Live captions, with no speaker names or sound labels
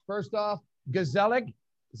First off, Gezellig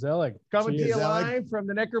coming to you live from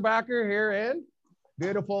the Knickerbocker here in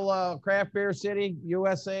beautiful craft beer city,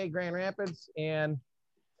 USA, Grand Rapids. And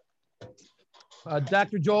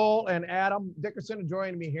Dr. Joel and Adam Dickerson are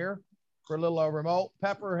joining me here for a little remote.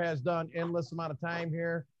 Pepper has done endless amount of time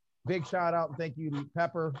here. Big shout out and thank you to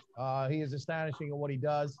Pepper. He is astonishing in what he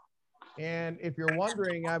does. And if you're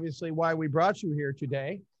wondering, obviously, why we brought you here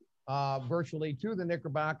today, virtually to the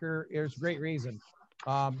Knickerbocker, there's a great reason.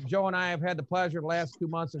 Joe and I have had the pleasure the last 2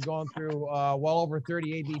 months of going through well over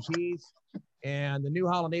 30 ABPs, and the New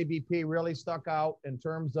Holland ABP really stuck out in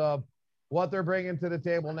terms of what they're bringing to the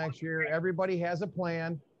table next year. Everybody has a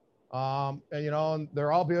plan, and, you know, and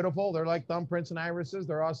they're all beautiful. They're like thumbprints and irises.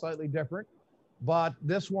 They're all slightly different, but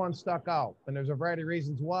this one stuck out, and there's a variety of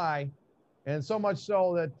reasons why. And so much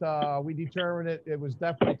so that we determined it was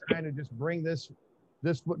definitely time to just bring this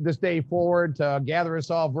day forward to gather us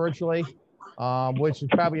all virtually, which is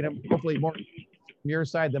probably hopefully more from your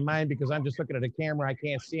side than mine because I'm just looking at a camera. I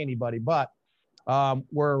can't see anybody, but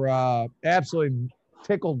we're absolutely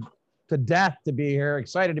tickled to death to be here,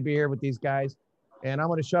 excited to be here with these guys. And I'm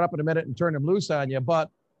going to shut up in a minute and turn them loose on you. But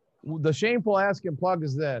the shameful ask and plug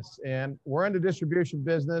is this, and we're in the distribution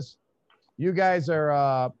business. You guys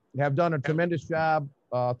are have done a tremendous job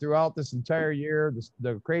throughout this entire year,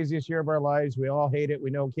 the craziest year of our lives. We all hate it.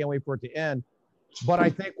 We know, can't wait for it to end. But I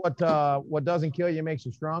think what doesn't kill you makes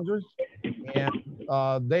you stronger.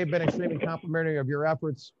 And they've been extremely complimentary of your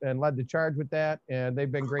efforts and led the charge with that. And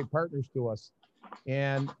they've been great partners to us.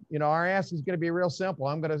 And, you know, our ask is going to be real simple.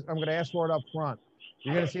 I'm going to ask for it up front.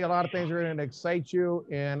 You're going to see a lot of things that are going to excite you,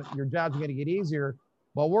 and your job's going to get easier.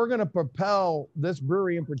 But we're going to propel this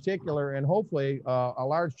brewery in particular, and hopefully a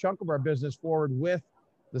large chunk of our business forward with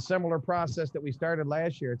the similar process that we started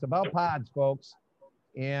last year. It's about pods, folks.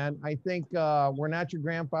 And I think we're not your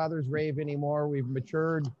grandfather's Rave anymore. We've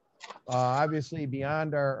matured, obviously,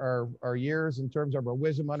 beyond our years in terms of our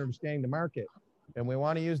wisdom, understanding the market. And we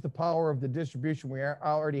want to use the power of the distribution we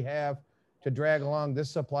already have to drag along this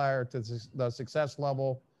supplier to the success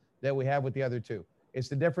level that we have with the other two. It's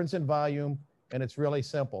the difference in volume, and it's really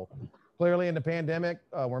simple. Clearly, in the pandemic,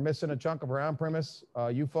 we're missing a chunk of our on-premise.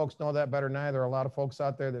 You folks know that better than I. There are a lot of folks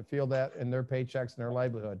out there that feel that in their paychecks and their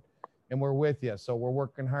livelihood. And we're with you. So we're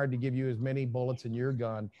working hard to give you as many bullets in your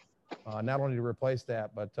gun, not only to replace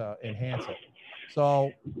that, but enhance it.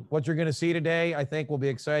 So what you're going to see today, I think, will be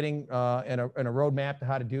exciting and a roadmap to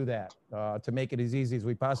how to do that, to make it as easy as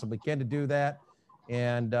we possibly can to do that.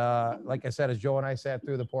 And like I said, as Joe and I sat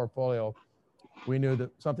through the portfolio, we knew that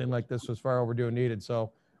something like this was far overdue and needed.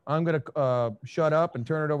 So I'm going to shut up and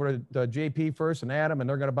turn it over to JP first and Adam, and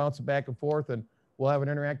they're going to bounce it back and forth, and we'll have an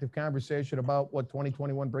interactive conversation about what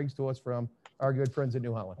 2021 brings to us from our good friends at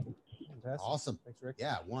New Holland. Fantastic. Awesome. Thanks, Rick.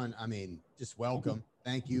 Yeah, just welcome.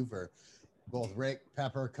 Thank you for both Rick,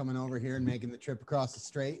 Pepper coming over here and making the trip across the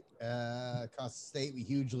state. We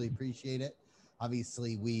hugely appreciate it.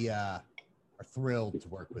 Obviously, we are thrilled to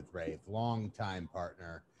work with Rave, longtime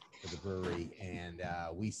partner for the brewery, and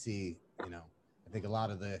we see, I think a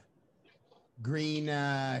lot of the green,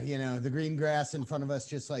 the green grass in front of us,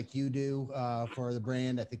 just like you do for the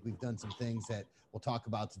brand. I think we've done some things that we'll talk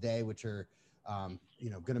about today, which are, going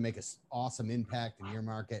to make an awesome impact in your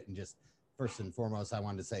market. And just first and foremost, I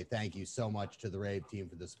wanted to say thank you so much to the Rave team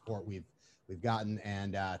for the support we've gotten,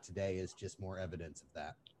 and today is just more evidence of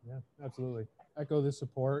that. Yeah, absolutely. Echo the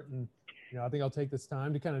support, and I think I'll take this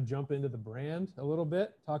time to kind of jump into the brand a little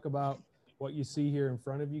bit, talk about what you see here in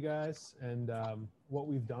front of you guys, and what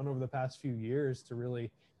we've done over the past few years to really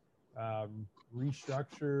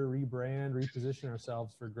restructure, rebrand, reposition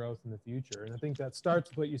ourselves for growth in the future. And I think that starts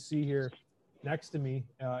with what you see here next to me,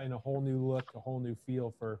 in a whole new look, a whole new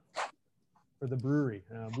feel for the brewery.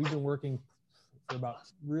 We've been working for about,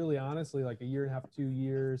 really honestly, like a year and a half, 2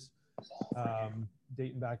 years,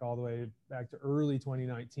 dating back all the way back to early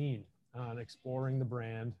 2019 on exploring the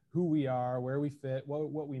brand, who we are, where we fit,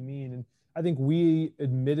 what we mean. And I think we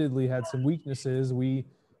admittedly had some weaknesses.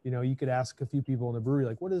 You could ask a few people in the brewery,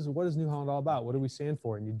 like, what is New Holland all about? What do we stand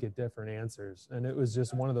for? And you'd get different answers. And it was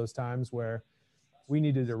just one of those times where we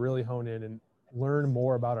needed to really hone in and learn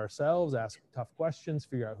more about ourselves, ask tough questions,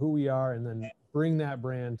 figure out who we are, and then bring that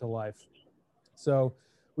brand to life. So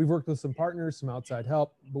we've worked with some partners, some outside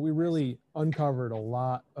help, but we really uncovered a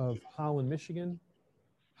lot of Holland, Michigan,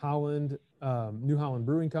 Holland, New Holland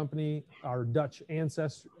Brewing Company, our Dutch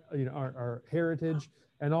ancestry, our heritage,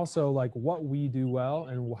 and also like what we do well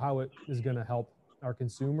and how it is going to help our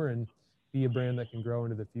consumer and be a brand that can grow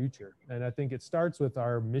into the future. And I think it starts with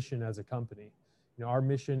our mission as a company. Our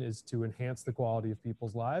mission is to enhance the quality of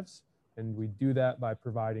people's lives, and we do that by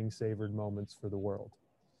providing savored moments for the world.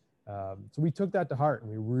 So we took that to heart,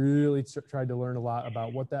 and we really tried to learn a lot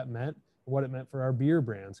about what that meant, what it meant for our beer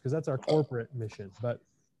brands, because that's our corporate mission. But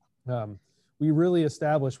we really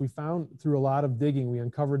established, we found through a lot of digging, we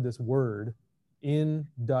uncovered this word in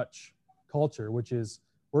Dutch culture, which is,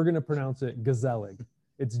 we're going to pronounce it gezellig.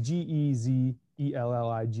 It's Gezellig.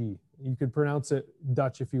 You could pronounce it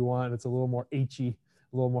Dutch if you want. It's a little more H-y,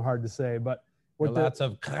 a little more hard to say, but lots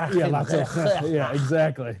of yeah,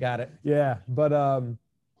 exactly. Got it. Yeah, but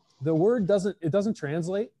the word doesn't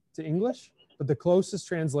translate to English, but the closest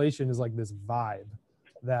translation is like this vibe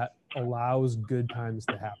that allows good times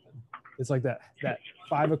to happen. It's like that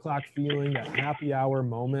 5 o'clock feeling, that happy hour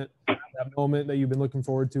moment, that moment that you've been looking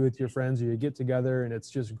forward to with your friends, or you get together and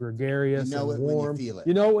it's just gregarious and warm. When you feel it.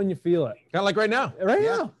 You know it when you feel it. Kind of like right now. Right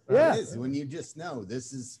now. Yeah. It is. When you just know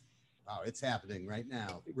this is, it's happening right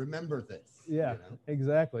now. Remember this. Yeah, you know?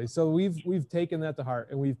 Exactly. So we've taken that to heart,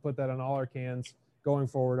 and we've put that on all our cans. Going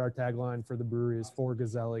forward, our tagline for the brewery is "For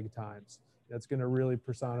gezellig times." That's going to really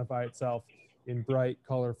personify itself in bright,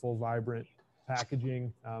 colorful, vibrant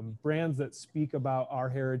packaging. Brands that speak about our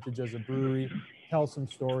heritage as a brewery, tell some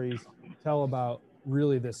stories, tell about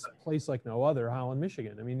really this place like no other, Holland,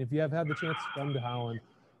 Michigan. I mean, if you have had the chance to come to Holland,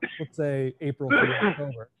 let's say April through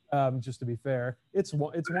October, just to be fair, it's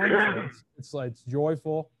wonderful. It's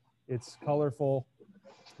joyful, it's colorful,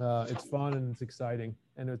 it's fun, and it's exciting,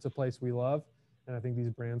 and it's a place we love. And I think these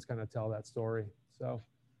brands kind of tell that story. So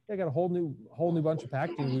I got a whole new bunch of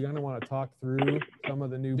packaging. We're going to want to talk through some of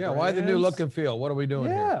the new brands. Why the new look and feel? What are we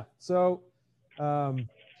doing here? So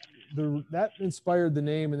that inspired the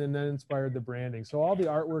name, and then that inspired the branding. So all the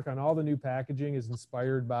artwork on all the new packaging is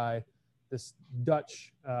inspired by this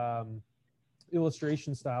Dutch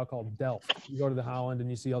illustration style called Delft. You go to the Holland and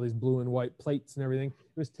you see all these blue and white plates and everything.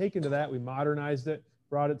 It was taken to that. We modernized it,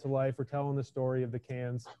 brought it to life. We're telling the story of the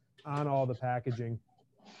cans on all the packaging.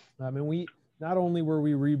 And we not only were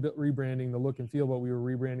we rebranding the look and feel, but we were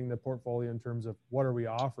rebranding the portfolio in terms of what are we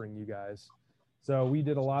offering you guys. So we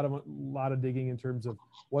did a lot of digging in terms of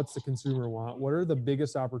what's the consumer want, what are the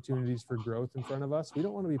biggest opportunities for growth in front of us. We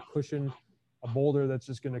don't want to be pushing a boulder that's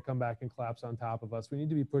just going to come back and collapse on top of us. We need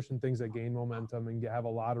to be pushing things that gain momentum and have a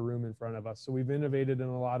lot of room in front of us. So we've innovated in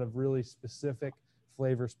a lot of really specific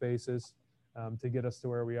flavor spaces to get us to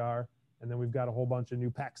where we are. And then we've got a whole bunch of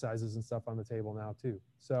new pack sizes and stuff on the table now too.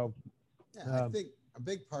 So I think a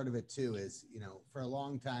big part of it too is, for a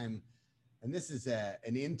long time, and this is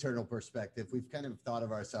an internal perspective, we've kind of thought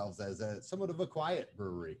of ourselves as somewhat of a quiet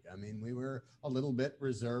brewery. I mean, we were a little bit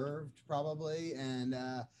reserved probably. And,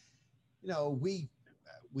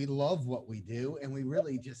 we love what we do, and we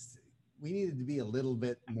really we needed to be a little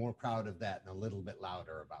bit more proud of that and a little bit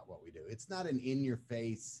louder about what we do. It's not an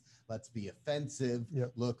in-your-face, let's be offensive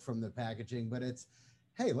look from the packaging, but it's,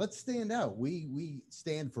 hey, let's stand out. We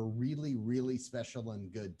stand for really, really special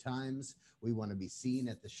and good times. We want to be seen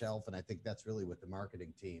at the shelf, and I think that's really what the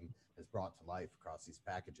marketing team has brought to life across these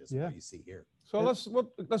packages. What you see here. So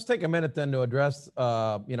let's take a minute then to address,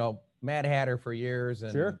 Mad Hatter for years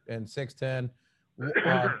and 610.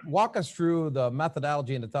 Walk us through the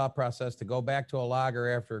methodology and the thought process to go back to a lager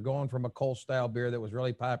after going from a Kolsch style beer that was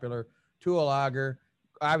really popular to a lager.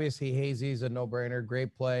 Obviously, hazy is a no-brainer,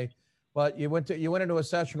 great play. But you went into a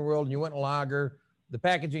session world and you went lager. The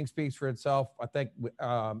packaging speaks for itself. I think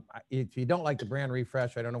if you don't like the brand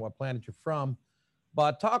refresh, I don't know what planet you're from,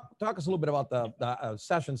 but talk us a little bit about the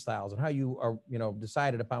session styles and how you are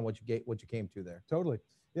decided upon what you came to there. Totally.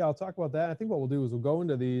 Yeah, I'll talk about that. I think what we'll do is we'll go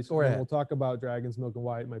into these. And we'll talk about Dragon's Milk and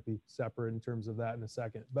White. It might be separate in terms of that in a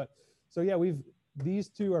second. But so yeah, these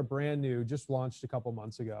two are brand new, just launched a couple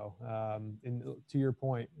months ago. And to your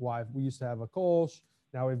point, why we used to have a Kolsch,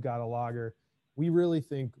 now we've got a lager. We really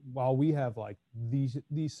think while we have like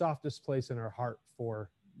the softest place in our heart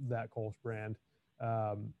for that Kolsch brand,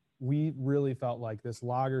 we really felt like this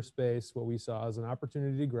lager space, what we saw as an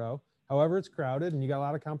opportunity to grow. However, it's crowded and you got a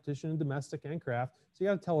lot of competition in domestic and craft. So you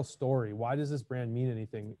got to tell a story. Why does this brand mean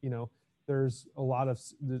anything? There's a lot of,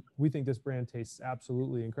 we think this brand tastes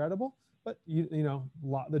absolutely incredible, but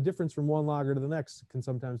the difference from one lager to the next can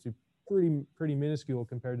sometimes be pretty minuscule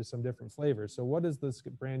compared to some different flavors. So what is this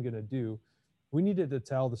brand going to do? We needed to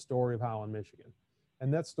tell the story of Holland, Michigan.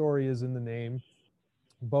 And that story is in the name,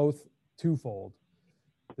 both twofold.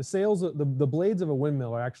 The sails, the blades of a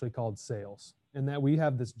windmill are actually called sails. And that we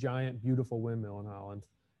have this giant, beautiful windmill in Holland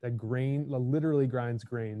that literally grinds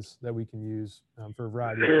grains that we can use for a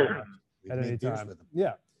variety of products at any time.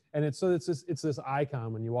 Yeah. And it's this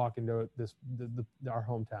icon when you walk into our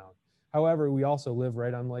hometown. However, we also live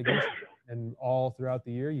right on Lake Michigan, and all throughout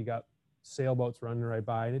the year, you got sailboats running right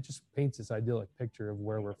by, and it just paints this idyllic picture of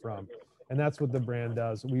where we're from. And that's what the brand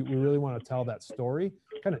does. We really want to tell that story,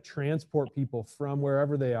 kind of transport people from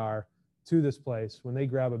wherever they are to this place. When they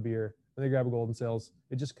grab a beer, when they grab a Golden Sails,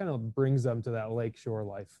 it just kind of brings them to that lakeshore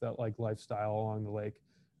life, that like lifestyle along the lake.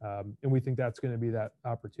 And we think that's going to be that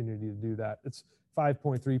opportunity to do that. It's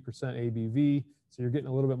 5.3% ABV, so you're getting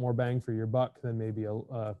a little bit more bang for your buck than maybe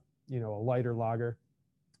a lighter lager.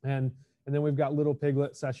 And then we've got Little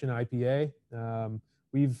Piglet Session IPA.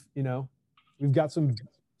 We've got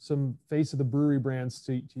some face of the brewery brands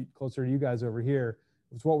to closer to you guys over here.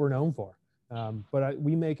 It's what we're known for. But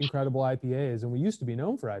we make incredible IPAs, and we used to be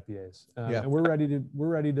known for IPAs. And we're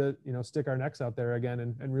ready to stick our necks out there again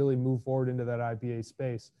and really move forward into that IPA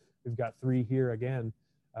space. We've got 3 here again.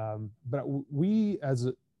 But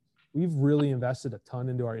we've really invested a ton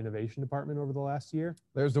into our innovation department over the last year.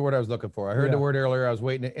 There's the word I was looking for. I heard the word earlier. I was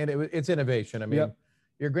waiting, and it's innovation. I mean,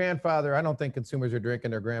 your grandfather, I don't think consumers are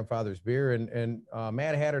drinking their grandfather's beer. And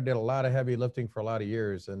Mad Hatter did a lot of heavy lifting for a lot of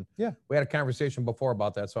years. And we had a conversation before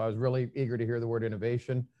about that. So I was really eager to hear the word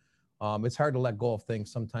innovation. It's hard to let go of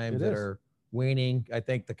things sometimes that are waning. I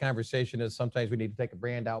think the conversation is sometimes we need to take a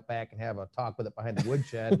brand out back and have a talk with it behind the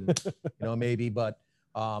woodshed, and, maybe, but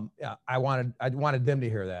I wanted them to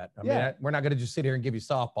hear that. I mean, we're not going to just sit here and give you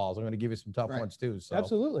softballs. I'm going to give you some tough ones too. So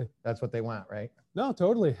absolutely. That's what they want, right? No,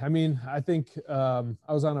 totally. I mean, I think I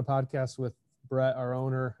was on a podcast with Brett, our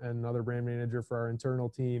owner, and another brand manager for our internal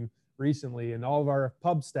team recently, and all of our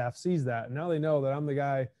pub staff sees that. And now they know that I'm the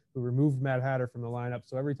guy who removed Mad Hatter from the lineup.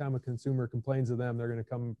 So every time a consumer complains to them, they're going to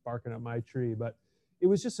come barking up my tree. But it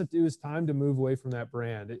was just, it was time to move away from that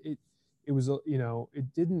brand. It was,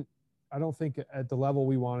 it didn't, I don't think at the level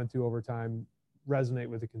we wanted to over time resonate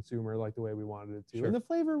with the consumer like the way we wanted it to. Sure. And the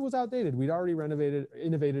flavor was outdated. We'd already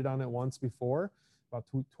innovated on it once before, about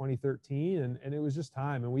 2013, and it was just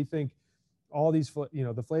time. And we think all these,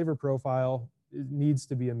 the flavor profile needs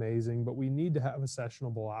to be amazing, but we need to have a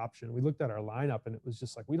sessionable option. We looked at our lineup and it was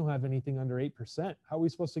just like, we don't have anything under 8%. How are we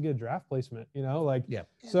supposed to get a draft placement?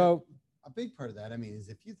 So a big part of that, I mean, is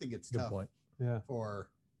if you think it's tough for,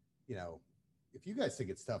 if you guys think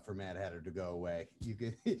it's tough for Mad Hatter to go away, you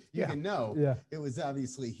can know it was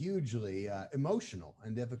obviously hugely emotional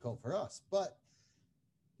and difficult for us. But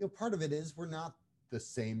part of it is we're not the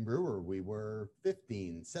same brewer we were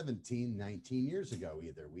 15, 17, 19 years ago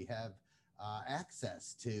either. We have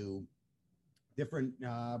access to different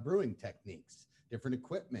brewing techniques, different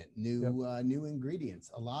equipment, new ingredients,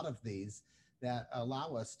 a lot of these that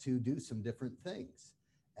allow us to do some different things.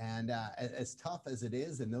 And as tough as it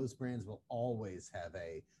is, and those brands will always have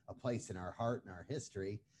a place in our heart and our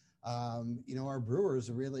history, our brewers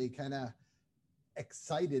are really kind of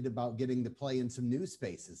excited about getting to play in some new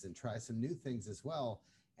spaces and try some new things as well.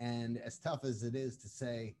 And as tough as it is to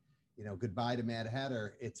say, goodbye to Mad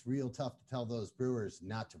Hatter, it's real tough to tell those brewers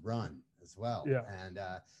not to run as well. Yeah. And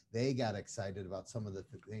they got excited about some of the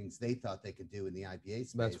things they thought they could do in the IPA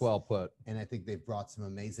space. That's well put. And I think they've brought some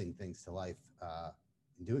amazing things to life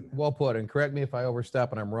in doing that. Well put. And correct me if I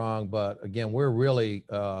overstep and I'm wrong, but again, we're really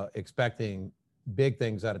expecting big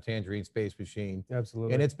things out of Tangerine Space Machine.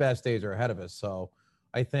 Absolutely. And its best days are ahead of us. So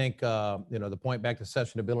I think, the point back to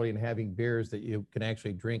sessionability and having beers that you can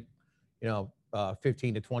actually drink,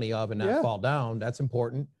 15 to 20 of and not fall down, that's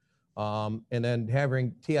important. And then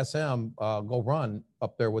having TSM go run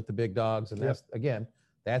up there with the big dogs. And that's, again,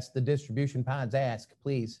 that's the distribution pods ask,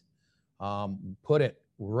 please put it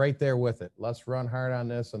right there with it. Let's run hard on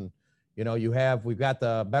this. And, we've got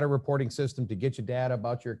the better reporting system to get you data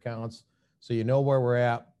about your accounts. So you know where we're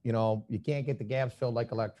at. You can't get the gaps filled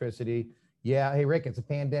like electricity. Yeah. Hey, Rick, it's a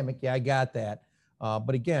pandemic. Yeah, I got that.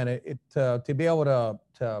 But again, to be able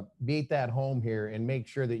to beat that home here and make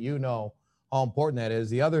sure that how important that is.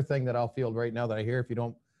 The other thing that I'll field right now that I hear, if you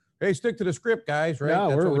don't, hey, stick to the script, guys, right? No,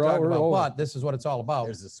 that's what we're talking about. Over. But this is what it's all about.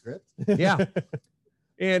 There's a script. Yeah.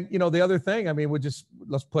 And, the other thing, I mean,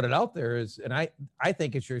 let's put it out there is, and I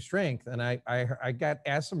think it's your strength. And I got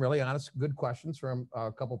asked some really honest, good questions from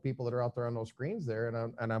a couple of people that are out there on those screens there.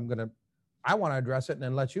 And I want to address it and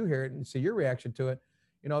then let you hear it and see your reaction to it.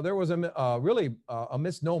 There was a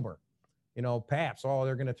misnomer, Paps. Oh,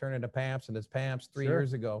 they're going to turn into Paps, and it's Paps 3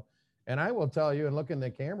 years ago. And I will tell you and look in the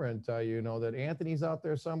camera and tell you, that Anthony's out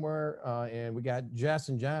there somewhere, and we got Jess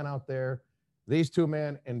and John out there, these two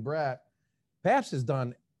men and Brett. Paps has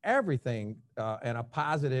done everything and a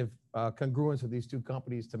positive congruence with these two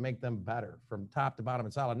companies to make them better from top to bottom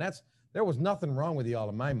and solid. And there was nothing wrong with y'all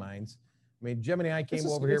in my minds. I mean, Jim and I came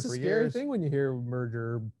over here for years. It's a scary thing when you hear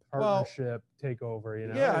merger, partnership,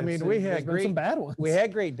 takeover. Yeah, I mean, we had some bad ones. We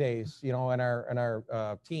had great days, in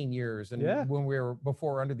our teen years, and when we were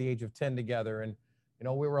before under the age of 10 together, and You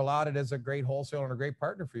know, we were lauded as a great wholesaler and a great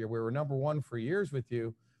partner for you. We were number one for years with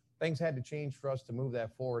you. Things had to change for us to move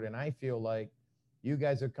that forward. And I feel like you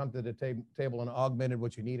guys have come to the table and augmented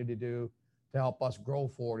what you needed to do to help us grow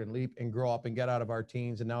forward and leap and grow up and get out of our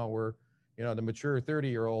teens. And now we're, you know, the mature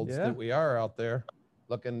 30-year-olds that we are out there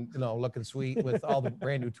looking, you know, looking sweet with all the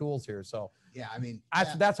brand new tools here. So yeah, I mean,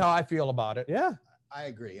 that's how I feel about it. Yeah, I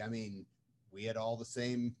agree. I mean, we had all the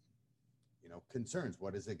same, you know, concerns.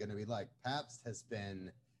 What is it going to be like? Pabst has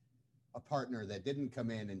been a partner that didn't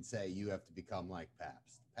come in and say, you have to become like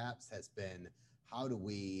Pabst. Pabst has been, how do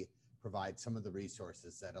we provide some of the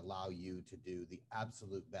resources that allow you to do the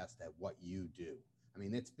absolute best at what you do? I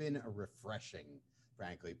mean, it's been a refreshing,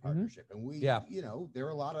 frankly, partnership. And we, you know, there are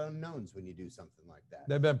a lot of unknowns when you do something like that.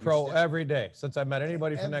 They've been pro every day since I met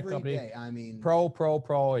anybody from that company. Day, I mean,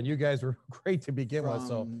 pro, and you guys were great to begin with.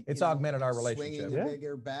 So it's augmented our relationship. Swinging a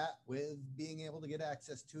bigger bat with being able to get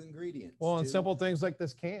access to ingredients. Well, and simple things like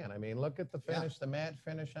this can. I mean, look at the finish, the matte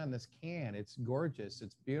finish on this can. It's gorgeous.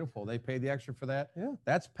 It's beautiful. They paid the extra for that. Yeah.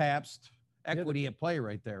 That's Pabst equity at play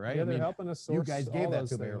right there, right? Yeah, I mean, they're helping us source. You guys gave that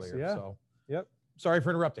to me things. earlier. Yeah. So. Yep. Sorry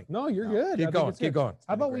for interrupting. No, you're good. Keep going. Keep going.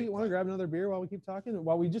 How about we want to grab another beer while we keep talking?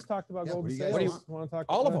 While we just talked about Golden Sales. Want to talk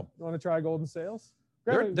all of them? Want to try Golden Sales?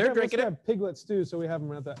 They're drinking it. Piglets too, so we have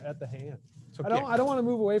them at the hand. Okay. I don't want to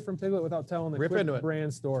move away from Piglet without telling the quick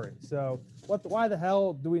brand story. So why the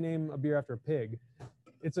hell do we name a beer after a pig?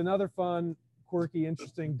 It's another fun, quirky,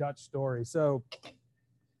 interesting Dutch story. So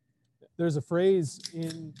there's a phrase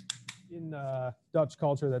in Dutch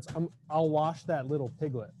culture that's I'll wash that little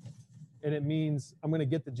piglet. And it means I'm going to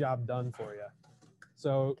get the job done for you.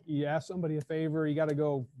 So you ask somebody a favor, you got to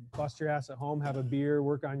go bust your ass at home, have a beer,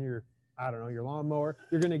 work on your, I don't know, your lawnmower.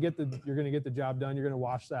 You're going to get the job done. You're going to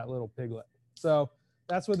wash that little piglet. So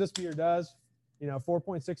that's what this beer does. You know,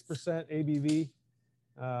 4.6%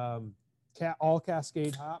 ABV, all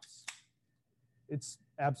Cascade hops. It's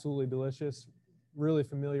absolutely delicious. Really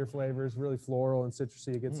familiar flavors, really floral and citrusy.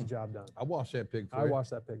 It gets the job done. I wash that pig. I wash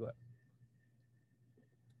that piglet.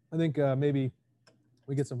 I think maybe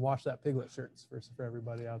we get some Wash That Piglet shirts for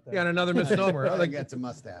everybody out there. Yeah, and another misnomer. I think that's a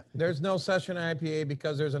must-have. There's no session IPA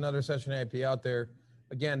because there's another session IPA out there.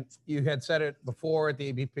 Again, you had said it before at the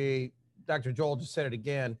ABP. Dr. Joel just said it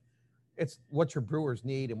again. It's what your brewers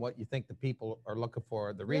need and what you think the people are looking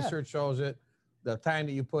for. The research shows it. The time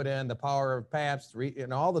that you put in, the power of Pabst,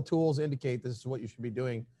 and all the tools indicate this is what you should be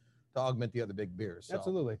doing to augment the other big beers. So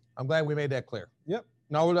absolutely. I'm glad we made that clear. Yep.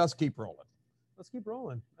 Now let's keep rolling. Let's keep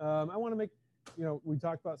rolling. I want to make, you know, we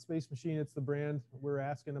talked about Space Machine. It's the brand we're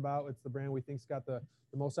asking about. It's the brand we think's got the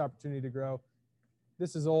most opportunity to grow.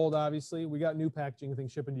 This is old, obviously. We got new packaging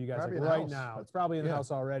things shipping to you guys like right now. It's probably in the house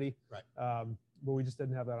already. Right. But we just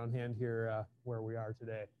didn't have that on hand here where we are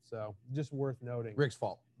today. So just worth noting. Rick's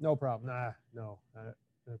fault. No problem. No.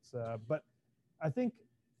 That's but I think,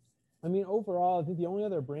 I mean, overall, I think the only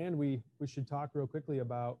other brand we should talk real quickly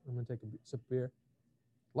about, I'm going to take a sip of beer.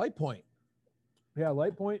 Light Point. Yeah,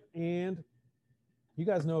 Light Point, and you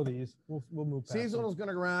guys know these. We'll move past Seasonal's going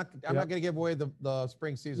to rock. I'm not going to give away the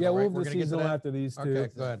spring season. Yeah, we'll move the seasonal after these two.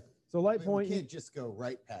 Okay, go ahead. So Light Point. We can't just go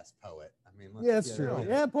right past Poet. I mean, that's true.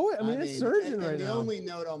 Yeah, Poet. I mean, it's surging right now. The only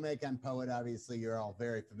note I'll make on Poet, obviously, you're all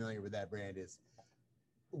very familiar with that brand, is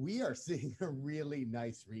we are seeing a really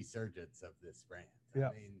nice resurgence of this brand. Yeah.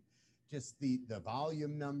 I mean, just the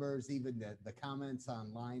volume numbers, even the comments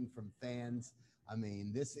online from fans. I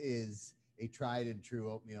mean, this is a tried and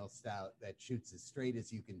true oatmeal stout that shoots as straight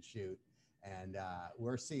as you can shoot. And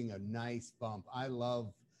we're seeing a nice bump. I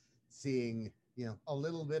love seeing, you know, a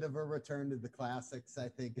little bit of a return to the classics, I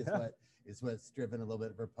think is what's driven a little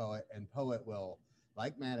bit for Poet. And Poet will,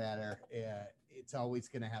 like Matt Adder, it's always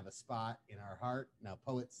going to have a spot in our heart. Now,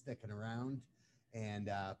 Poet's sticking around, and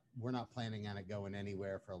we're not planning on it going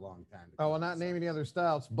anywhere for a long time. I will not name any other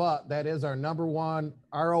stouts, but that is our #1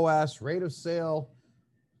 ROS rate of sale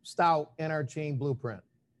stout in our chain blueprint.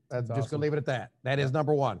 That's just going to leave it at that. That is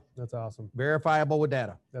 #1. That's awesome. Verifiable with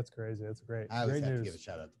data. That's crazy. That's great. I always great have news. to give a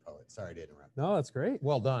shout out to Poet. Sorry to interrupt. No, that's great.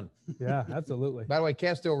 Well done. Yeah, absolutely. By the way,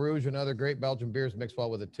 Castel Rouge and other great Belgian beers mix well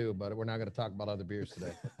with it too, but we're not going to talk about other beers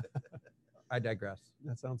today. I digress.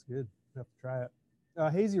 That sounds good. I have to try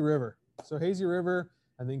it. Hazy River. So Hazy River,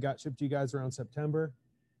 I think, got shipped to you guys around September.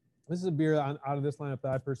 This is a beer out of this lineup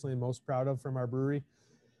that I personally am most proud of from our brewery.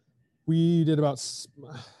 We did about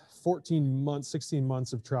 16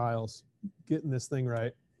 months of trials getting this thing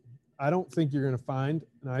right. I don't think you're going to find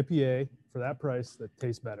an IPA for that price that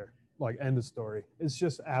tastes better. Like, end of story. It's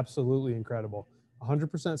just absolutely incredible. 100%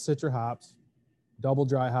 Citra hops, double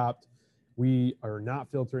dry hopped. We are not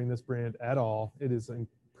filtering this brand at all. It is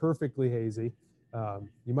perfectly hazy.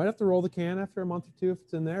 You might have to roll the can after a month or two if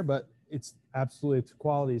it's in there, but it's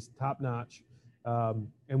quality is top notch.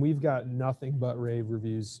 And we've got nothing but rave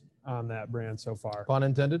reviews on that brand so far. Pun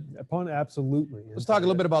intended? Pun absolutely. Let's talk a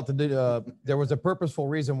little bit about there was a purposeful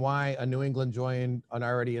reason why a New England joined an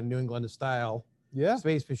already a New England style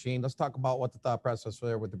space machine. Let's talk about what the thought process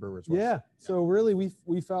there with the brewers was. Yeah. So really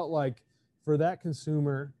we felt like for that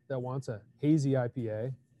consumer that wants a hazy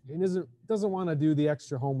IPA and doesn't want to do the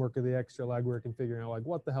extra homework or the extra legwork and figuring out like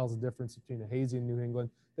what the hell's the difference between a hazy and New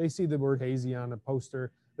England. They see the word hazy on a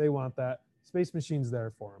poster. They want that. Space Machine's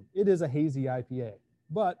there for them. It is a hazy IPA.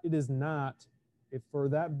 But it is not, if for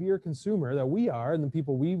that beer consumer that we are and the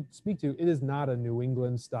people we speak to, it is not a New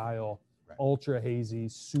England style, ultra hazy,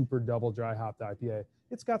 super double dry hopped IPA.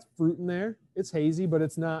 It's got fruit in there. It's hazy, but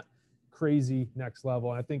it's not crazy next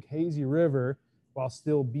level. And I think Hazy River, while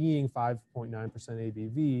still being 5.9%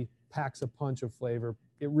 ABV, packs a punch of flavor.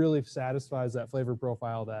 It really satisfies that flavor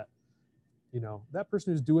profile that, that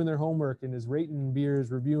person who's doing their homework and is rating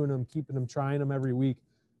beers, reviewing them, keeping them, trying them every week.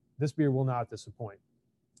 This beer will not disappoint.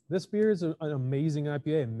 This beer is an amazing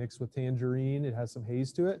IPA mixed with tangerine. It has some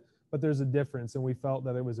haze to it, but there's a difference. And we felt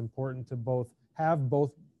that it was important to have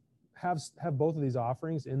both of these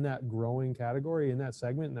offerings in that growing category, in that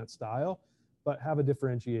segment, in that style, but have a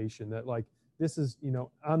differentiation that like, this is,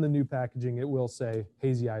 on the new packaging, it will say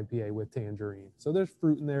hazy IPA with tangerine. So there's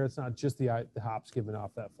fruit in there. It's not just the hops giving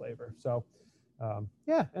off that flavor. So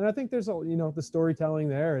and I think there's the storytelling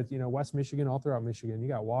there. It's, West Michigan, all throughout Michigan. You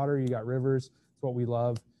got water, you got rivers. It's what we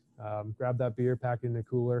love. Grab that beer, pack it in a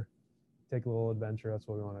cooler, take a little adventure. That's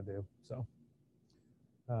what we want to do. So,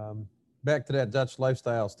 back to that Dutch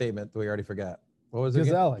lifestyle statement that we already forgot. What was it?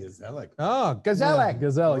 Gezellig. Gezellig. Oh, Gezellig. Yeah,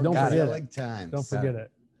 Gezellig. Don't forget it. Times. Don't forget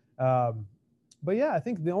it. But yeah, I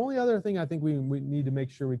think the only other thing I think we need to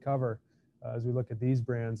make sure we cover as we look at these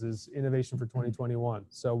brands is innovation for 2021.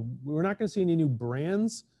 So we're not going to see any new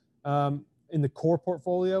brands in the core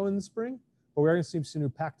portfolio in the spring, but we're going to see some new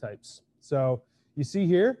pack types. So you see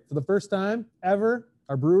here, for the first time ever,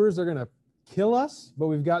 our brewers are going to kill us, but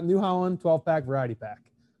we've got New Holland 12-pack variety pack.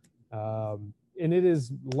 And it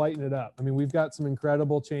is lighting it up. I mean, we've got some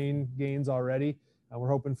incredible chain gains already. We're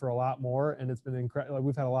hoping for a lot more, and it's been incredible.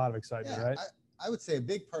 We've had a lot of excitement, right? I would say a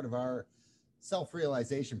big part of our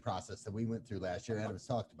self-realization process that we went through last year, Adam's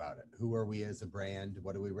talked about it. Who are we as a brand?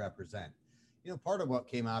 What do we represent? Part of what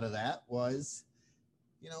came out of that was,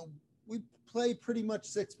 we play pretty much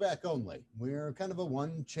six-pack only. We're kind of a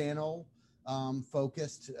one-channel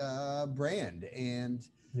focused brand. And,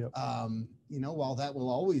 while that will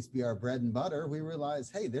always be our bread and butter, we realize,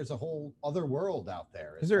 hey, there's a whole other world out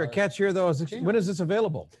there. Is there a catch here, though? When is this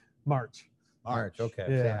available? March. Okay.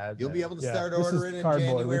 Yeah. You'll be able to start ordering in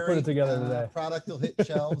cardboard. January. We put it together today. Product will hit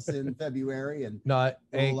shelves in February and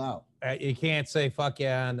roll out. You can't say fuck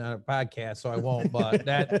yeah on a podcast, so I won't. But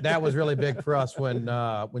that was really big for us when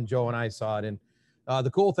Joe and I saw it. And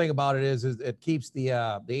the cool thing about it is it keeps the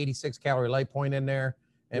 86 calorie light point in there.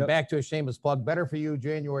 And back to a shameless plug, Better For You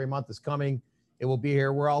January month is coming. It will be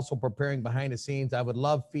here. We're also preparing behind the scenes. I would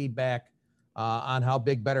love feedback on how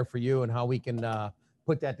big Better For You and how we can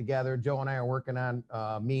put that together. Joe and I are working on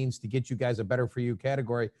means to get you guys a Better For You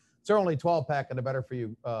category. It's only 12-pack in the Better For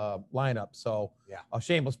You lineup. So a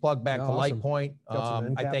shameless plug back to Light Point.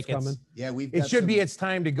 I think it should be its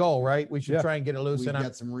time to go, right? We should try and get it loose. We've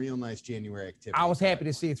got some real nice January activity. I was happy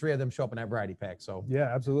to see 3 of them show up in that variety pack. So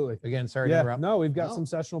yeah, absolutely. Again, sorry to interrupt. No, we've got some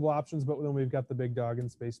sessionable options, but then we've got the Big Dog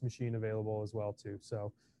and Space Machine available as well too.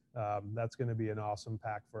 So that's going to be an awesome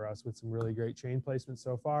pack for us with some really great chain placements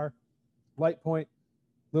so far. Light Point,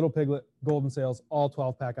 Little Piglet, Golden Sails, all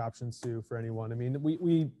 12-pack options too for anyone. I mean,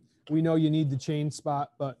 we know you need the chain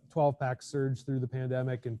spot, but 12-packs surged through the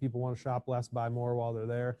pandemic and people want to shop less, buy more while they're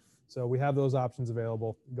there. So we have those options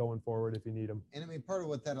available going forward if you need them. And I mean, part of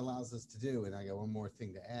what that allows us to do, and I got one more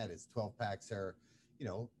thing to add, is 12-packs are,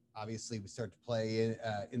 obviously we start to play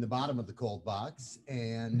in the bottom of the cold box,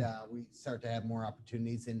 and we start to have more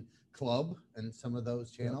opportunities in club and some of those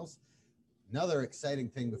channels. Another exciting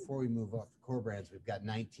thing before we move off the core brands, we've got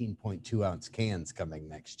 19.2 ounce cans coming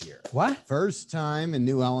next year. What? First time in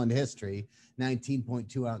New Holland history,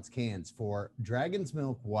 19.2 ounce cans for Dragon's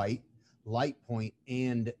Milk White, Light Point,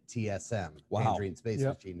 and TSM. Wow. Tangerine Space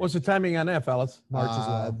Machine. What's the timing on that, fellas?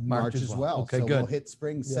 March as well. Okay, so good. We'll hit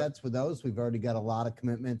spring sets with those. We've already got a lot of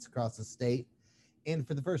commitments across the state. And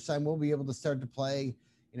for the first time, we'll be able to start to play,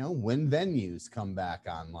 when venues come back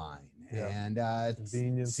online. And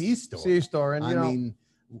C-Store. And,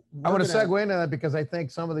 I want to segue into that because I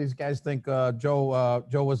think some of these guys think Joe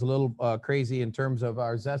was a little crazy in terms of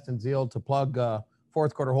our zest and zeal to plug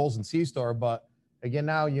fourth quarter holes in C-Store. But Again,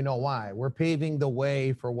 now you know why. We're paving the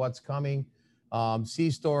way for what's coming.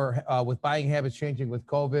 C-Store, with buying habits changing with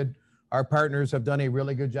COVID, our partners have done a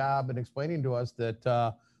really good job in explaining to us that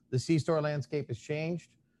the C-Store landscape has changed.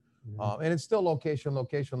 And it's still location,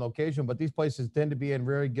 but these places tend to be in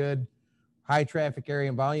very good high traffic area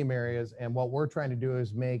and volume areas. And what we're trying to do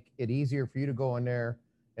is make it easier for you to go in there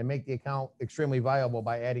and make the account extremely viable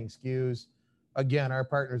by adding SKUs. Again, our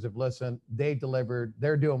partners have listened. They delivered.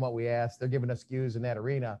 They're doing what we asked. They're giving us SKUs in that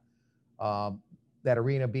arena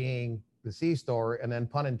being the C-Store, and then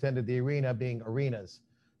pun intended, the arena being arenas.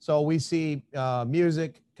 So we see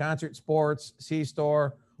music, concert, sports,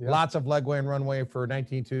 C-Store, lots of legway and runway for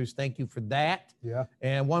 19.2s. Thank you for that. Yeah.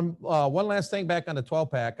 And one last thing back on the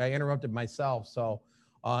 12-pack. I interrupted myself. So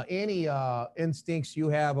any instincts you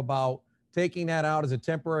have about taking that out as a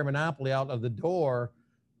temporary monopoly out of the door,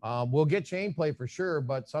 we'll get chain play for sure,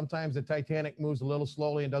 but sometimes the Titanic moves a little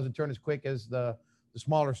slowly and doesn't turn as quick as the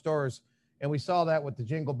smaller stores. And we saw that with the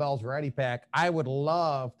Jingle Bells Variety Pack. I would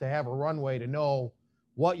love to have a runway to know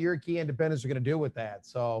what your key independents are going to do with that.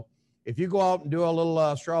 So if you go out and do a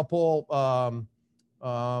little straw poll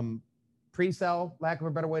pre-sell, lack of a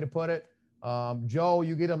better way to put it, Joe,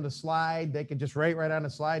 you get them to slide. They can just rate right on the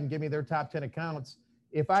slide and give me their top 10 accounts.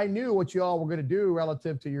 If I knew what you all were going to do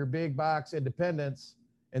relative to your big box independents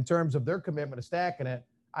in terms of their commitment to stacking it,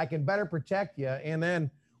 I can better protect you. And then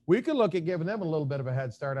we could look at giving them a little bit of a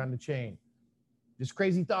head start on the chain. Just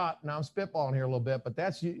crazy thought. Now I'm spitballing here a little bit, but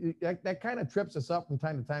that kind of trips us up from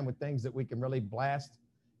time to time with things that we can really blast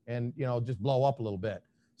and, just blow up a little bit.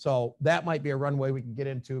 So that might be a runway we can get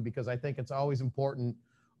into, because I think it's always important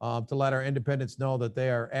to let our independents know that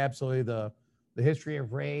they are absolutely the history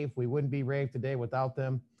of Rave. We wouldn't be Rave today without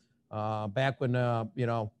them. Back when, the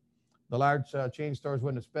large chain stores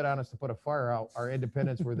wouldn't have spit on us to put a fire out, our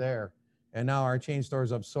independents were there. And now our chain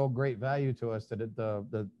stores have so great value to us that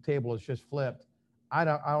the table is just flipped. I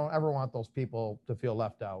don't ever want those people to feel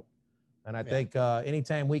left out. And I think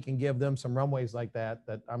anytime we can give them some runways like that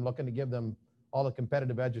I'm looking to give them all the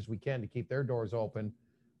competitive edges we can to keep their doors open,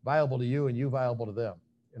 viable to you and you viable to them.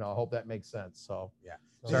 I hope that makes sense. So yeah.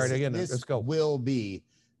 Sorry again. Let's go. Will be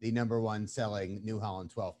the #1 selling New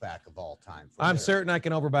Holland 12-pack of all time. I'm certain I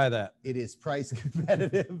can overbuy that. It is price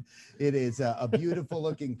competitive. It is a beautiful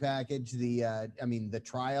looking package. The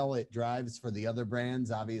trial it drives for the other brands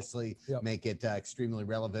obviously make it extremely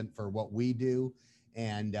relevant for what we do.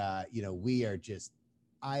 And, we are just,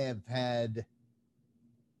 I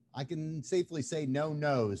can safely say no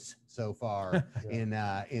no's so far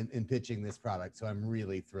in pitching this product. So I'm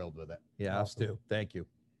really thrilled with it. Yeah, us too. Thank you.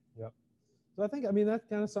 Yep. So I think, that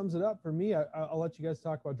kind of sums it up for me. I'll let you guys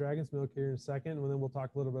talk about Dragon's Milk here in a second, and then we'll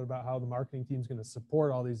talk a little bit about how the marketing team is going to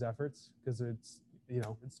support all these efforts, because it's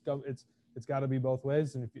got to be both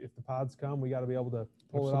ways. And if the pods come, we got to be able to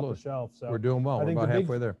pull it off the shelf. So we're doing well. We're about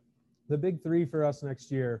halfway there. The big three for us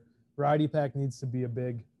next year, Variety Pack needs to be a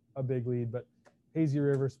big lead, but Hazy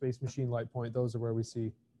River, Space Machine, Light Point, those are where we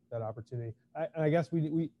see that opportunity. I guess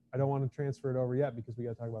I don't want to transfer it over yet because we got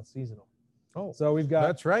to talk about seasonal. Oh, so we've got,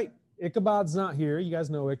 that's right. Ichabod's not here. You guys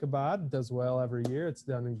know Ichabod does well every year. It's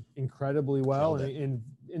done incredibly well. And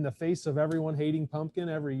in the face of everyone hating pumpkin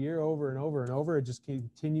every year over and over and over, it just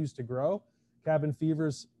continues to grow. Cabin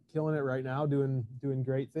Fever's killing it right now, doing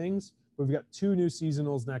great things. We've got 2 new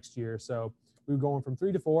seasonals next year. So we're going from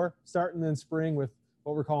 3 to 4, starting in spring with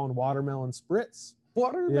what we're calling watermelon spritz.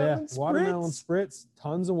 Watermelon spritz,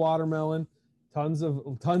 tons of watermelon, tons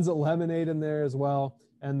of lemonade in there as well.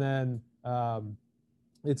 And then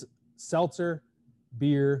it's seltzer,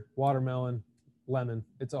 beer, watermelon, lemon.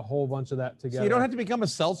 It's a whole bunch of that together. So you don't have to become a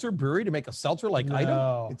seltzer brewery to make a seltzer-like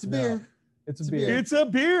item? It's a beer. It's a beer. It's a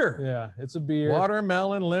beer. Yeah, it's a beer.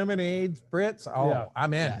 Watermelon, lemonade, spritz. Oh, yeah.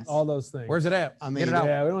 I'm in. Yes. All those things. Where's it at? Get it out.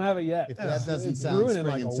 Yeah, we don't have it yet. If that doesn't it's sound brewing spring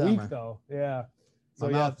in like and a summer. week, though. Yeah. So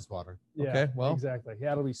My mouth is water. Yeah, okay, well. Exactly.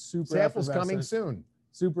 Yeah, it'll be super Samples effervescent. coming soon.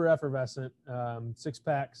 Super effervescent. 6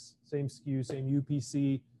 packs, same SKU, same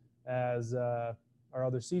UPC as our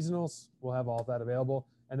other seasonals. We'll have all of that available.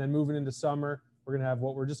 And then moving into summer, we're going to have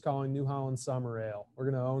what we're just calling New Holland Summer Ale. We're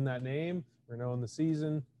going to own that name. We're going to own the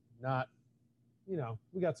season. Not,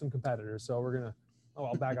 we got some competitors, so we're going to,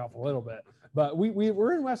 I'll back off a little bit. But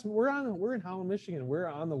we're in Holland, Michigan. We're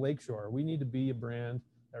on the lakeshore. We need to be a brand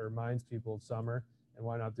that reminds people of summer. And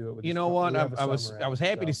why not do it with I was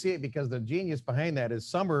happy to see it, because the genius behind that is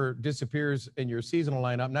summer disappears in your seasonal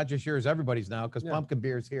lineup, not just yours, everybody's now, because pumpkin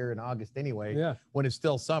beer's here in August anyway, when it's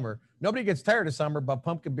still summer. Nobody gets tired of summer, but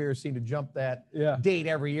pumpkin beers seem to jump that date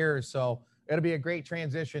every year. So it'll be a great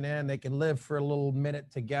transition in. They can live for a little minute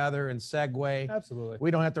together and segue. Absolutely. We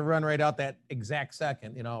don't have to run right out that exact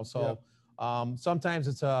second, So Sometimes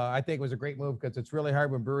it's I think it was a great move because it's really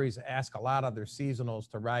hard when breweries ask a lot of their seasonals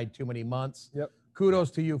to ride too many months. Yep.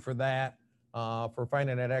 Kudos to you for that, for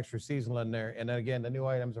finding that extra seasonal in there. And then again, the new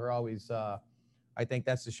items are always, I think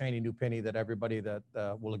that's the shiny new penny that everybody that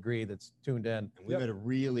will agree that's tuned in. And we've had a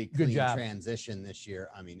really clean transition this year.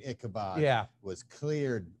 I mean, Ichabod was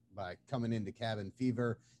cleared by coming into Cabin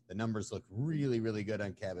Fever. The numbers look really, really good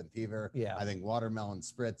on Cabin Fever. Yeah. I think Watermelon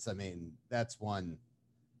Spritz, I mean, that's one.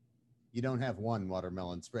 You don't have one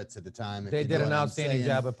Watermelon Spritz at a time. They did an outstanding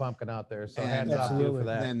job of pumpkin out there. So hands off to you for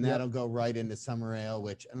that. Then that'll go right into Summer Ale,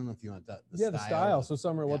 which I don't know if you want the the style. So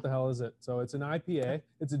Summer, what the hell is it? So it's an IPA.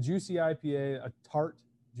 It's a juicy IPA, a tart,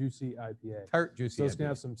 juicy IPA. Tart, juicy. So it's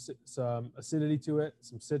going to have some acidity to it,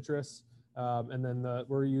 some citrus. And then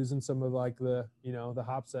we're using some of like the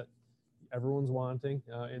hops that everyone's wanting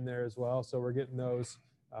in there as well. So we're getting those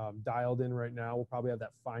dialed in right now. We'll probably have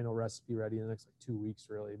that final recipe ready in the next 2 weeks,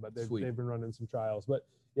 really. But they've been running some trials. But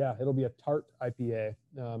yeah, it'll be a tart IPA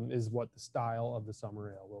is what the style of the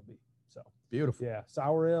Summer Ale will be. So beautiful. Yeah,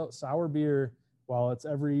 sour beer. While it's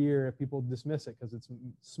every year, people dismiss it because it's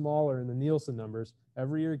smaller in the Nielsen numbers.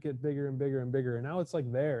 Every year it gets bigger and bigger and bigger. And now it's like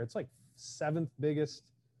it's like 7th biggest.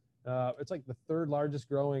 It's like the 3rd largest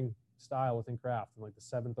growing style within craft and like the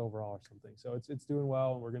 7th overall or something. So it's doing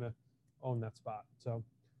well, and we're gonna own that spot. So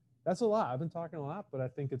that's a lot. I've been talking a lot, but I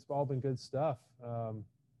think it's all been good stuff. I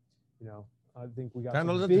think we got time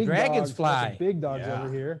to let the dragons fly. Big dogs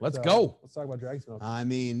over here. Let's go. Let's talk about Dragon's Milk. I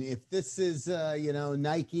mean, if this is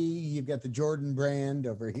Nike, you've got the Jordan brand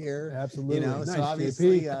over here. Absolutely. Nice, so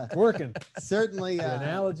obviously working. Certainly the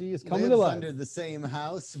analogy is coming to life. Under the same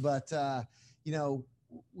house, but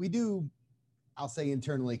we do, I'll say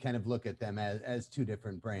internally, kind of look at them as 2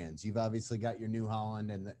 different brands. You've obviously got your New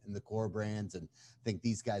Holland and the core brands, and I think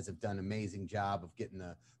these guys have done an amazing job of getting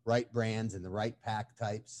the right brands and the right pack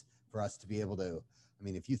types for us to be able to. I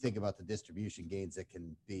mean, if you think about the distribution gains that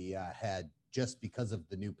can be had just because of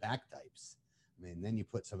the new pack types, I mean, then you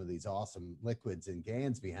put some of these awesome liquids and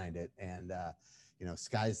cans behind it, and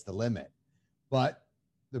sky's the limit. But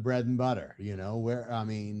the bread and butter,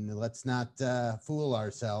 let's not fool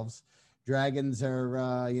ourselves. Dragons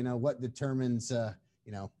are, what determines,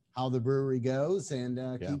 how the brewery goes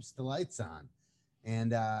and keeps the lights on.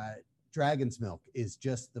 And Dragon's Milk is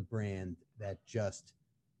just the brand that just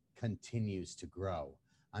continues to grow.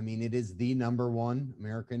 I mean, it is the #1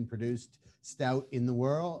 American-produced stout in the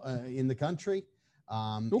world, in the country.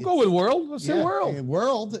 We'll go with world. Let's say world.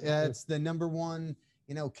 World. It's the #1,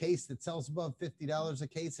 case that sells above $50 a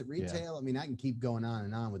case at retail. I mean, I can keep going on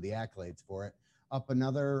and on with the accolades for it. Up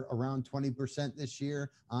another around 20% this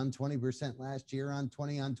year, on 20% last year, on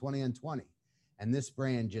 20, on 20, on 20. And this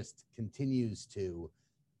brand just continues to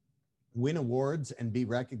win awards and be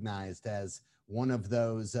recognized as one of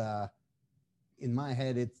those, in my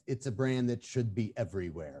head, it's a brand that should be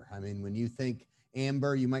everywhere. I mean, when you think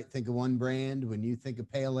amber, you might think of one brand. When you think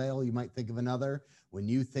of pale ale, you might think of another. When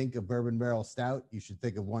you think of bourbon barrel stout, you should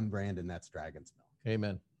think of one brand, and that's Dragon's Milk.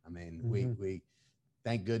 Amen. I mean, we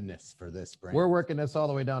thank goodness for this brand. We're working this all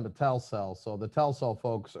the way down to Telcel. So the Telcel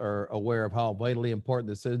folks are aware of how vitally important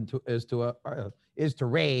this is to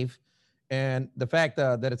Rave, and the fact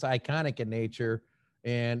that it's iconic in nature,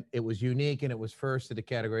 and it was unique, and it was first in the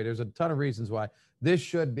category. There's a ton of reasons why this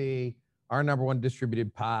should be our #1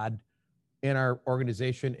 distributed pod in our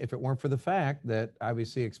organization. If it weren't for the fact that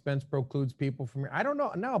obviously expense precludes people from, I don't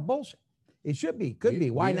know. No, bullshit. It should be, could be.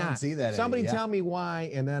 Why not? See that Somebody tell me why,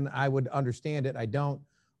 and then I would understand it. I don't.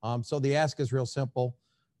 So the ask is real simple.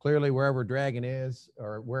 Clearly, wherever Dragon is,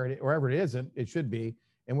 or wherever it isn't, it should be.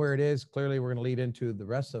 And where it is, clearly, we're going to lead into the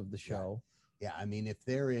rest of the show. Yeah, I mean, if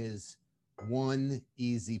there is one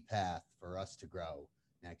easy path for us to grow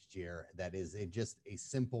next year, that is just a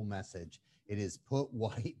simple message. It is put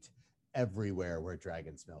white everywhere where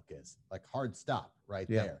Dragon's Milk is. Like hard stop right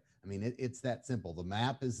there. I mean, it's that simple. The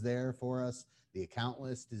map is there for us. The account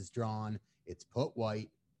list is drawn. It's put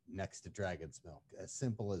white next to Dragon's Milk. As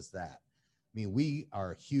simple as that. I mean, we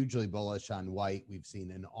are hugely bullish on white. We've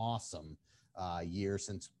seen an awesome year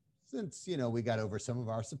since we got over some of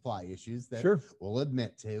our supply issues that we'll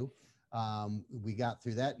admit to. We got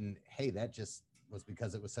through that, and hey, that just was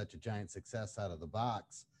because it was such a giant success out of the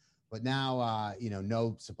box. But now,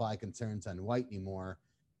 no supply concerns on white anymore.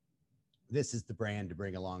 This is the brand to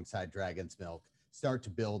bring alongside Dragon's Milk. Start to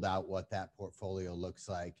build out what that portfolio looks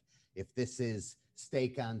like. If this is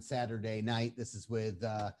steak on Saturday night, this is with,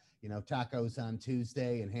 tacos on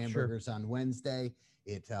Tuesday and hamburgers on Wednesday.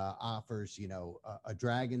 It offers, a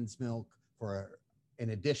Dragon's Milk for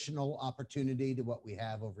an additional opportunity to what we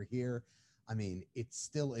have over here. I mean, it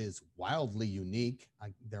still is wildly unique.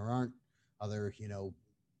 There aren't other,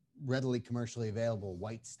 readily commercially available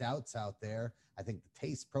white stouts out there. I think the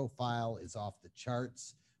taste profile is off the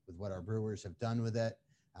charts with what our brewers have done with it.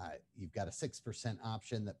 You've got a 6%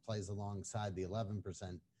 option that plays alongside the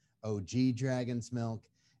 11% OG Dragon's Milk.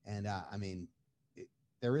 And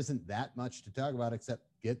there isn't that much to talk about except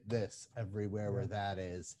get this everywhere where that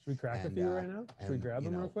is. Should we crack a few right now? Should we grab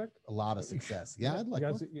them real quick? A lot of success. Yeah, I'd like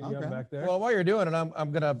you got back there. Well, while you're doing it,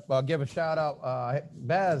 I'm going to give a shout out.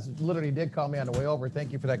 Bez literally did call me on the way over.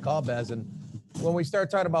 Thank you for that call, Bez. And when we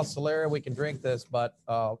start talking about Solera, we can drink this, but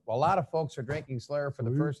a lot of folks are drinking Solera for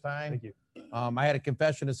the first time. Thank you. I had a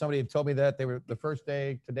confession to somebody who told me that they were the first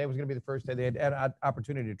day. Today was going to be the first day they had an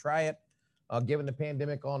opportunity to try it, given the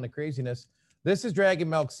pandemic, all the craziness. This is Dragon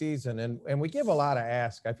Milk season, and we give a lot of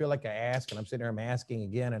ask. I feel like I ask, and I'm sitting here, I'm asking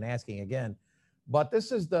again and asking again. But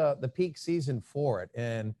this is the peak season for it.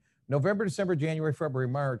 And November, December, January, February,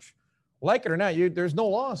 March, like it or not, there's no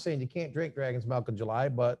law saying you can't drink Dragon's Milk in July,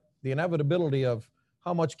 but the inevitability of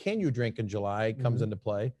how much can you drink in July comes into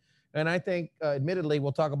play. And I think, admittedly,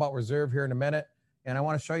 we'll talk about Reserve here in a minute. And I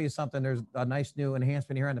want to show you something. There's a nice new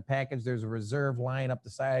enhancement here on the package. There's a Reserve line up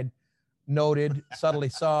the side. Noted, subtly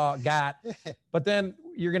got. But then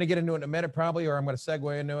you're going to get into it in a minute probably, or I'm going to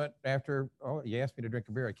segue into it after. Oh, you asked me to drink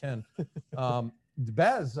a beer. I can.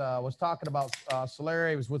 Bez was talking about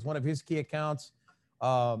Solera. He was with one of his key accounts,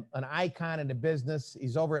 an icon in the business.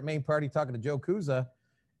 He's over at Main Party talking to Joe Kuza.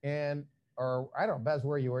 Or I don't know, Bez,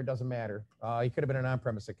 where you were, it doesn't matter. He could have been an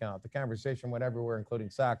on-premise account. The conversation went everywhere, including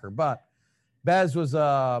soccer. But Bez was,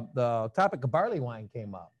 the topic of barley wine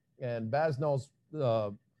came up. And Bez knows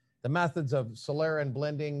the methods of Solera and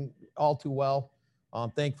blending all too well.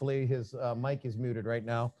 Thankfully, his mic is muted right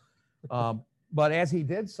now. But as he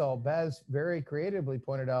did so, Bez very creatively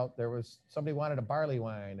pointed out there was somebody wanted a barley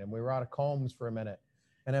wine, and we were out of Combs for a minute.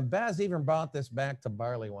 And then Bez even brought this back to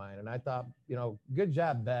barley wine. And I thought, good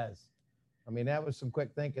job, Bez. I mean, that was some quick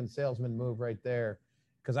thinking salesman move right there,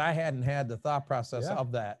 because I hadn't had the thought process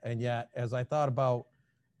of that. And yet, as I thought about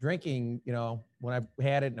drinking, when I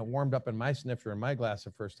had it and it warmed up in my snifter in my glass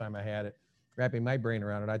the first time I had it, wrapping my brain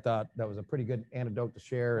around it, I thought that was a pretty good anecdote to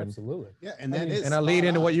share. Absolutely. Yeah, and and I lead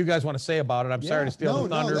into what you guys want to say about it. I'm sorry to steal the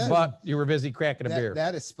thunder, but you were busy cracking a beer.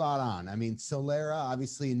 That is spot on. I mean, Solera,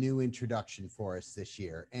 obviously a new introduction for us this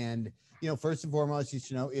year. And, first and foremost, you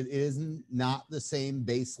should know it is not the same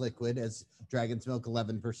base liquid as Dragon's Milk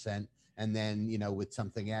 11%, and then, with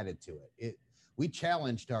something added to it. We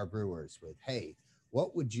challenged our brewers with, hey,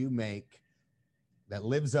 what would you make that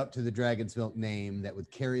lives up to the Dragon's Milk name that would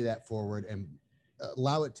carry that forward and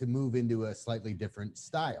allow it to move into a slightly different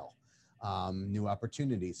style, new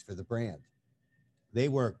opportunities for the brand? They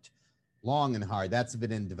worked long and hard. That's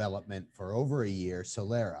been in development for over a year,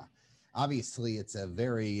 Solera. Obviously, it's a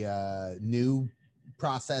very new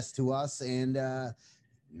process to us, and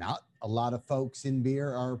not a lot of folks in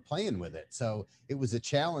beer are playing with it. So it was a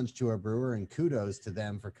challenge to our brewer, and kudos to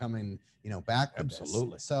them for coming, back with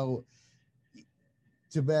Absolutely. This. So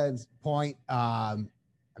to Ben's point,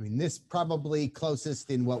 this probably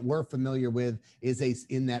closest in what we're familiar with is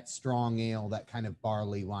in that strong ale, that kind of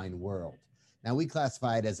barley wine world. Now we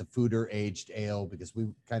classify it as a foeder aged ale because we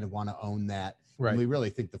kind of want to own that. Right. And we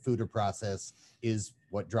really think the foeder process is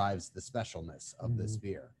what drives the specialness of this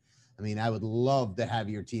beer. I would love to have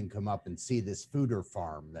your team come up and see this foeder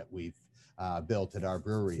farm that we've built at our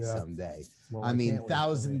brewery someday. Well,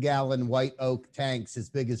 1,000-gallon white oak tanks as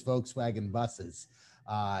big as Volkswagen buses.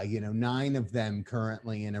 9 of them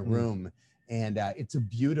currently in a room. And it's a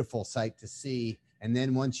beautiful sight to see. And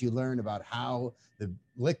then once you learn about how the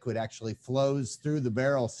liquid actually flows through the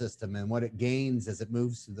barrel system and what it gains as it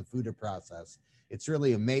moves through the foeder process, it's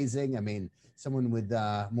really amazing. Someone with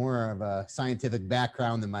more of a scientific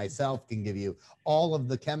background than myself can give you all of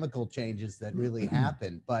the chemical changes that really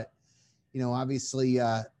happen. But, obviously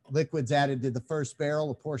liquids added to the first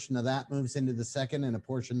barrel, a portion of that moves into the second, and a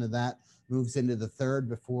portion of that moves into the third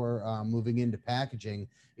before moving into packaging.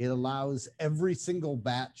 It allows every single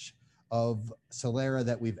batch of Solera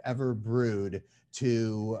that we've ever brewed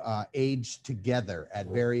to age together at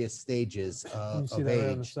various stages You of see that age. right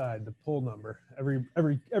on the side, the pull number.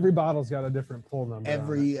 Every bottle's got a different pull number.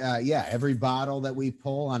 Every bottle that we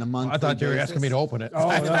pull on a monthly I thought you were basis. asking me to open it. Oh,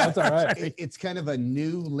 no, that's all right. It's kind of a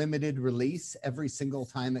new limited release every single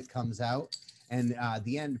time it comes out. And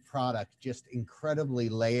the end product just incredibly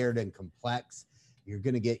layered and complex. You're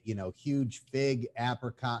going to get, huge fig,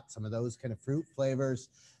 apricot, some of those kind of fruit flavors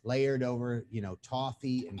layered over,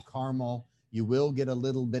 toffee and caramel. You will get a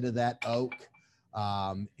little bit of that oak.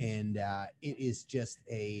 It is just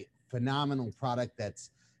a phenomenal product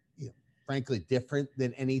that's, frankly, different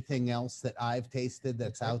than anything else that I've tasted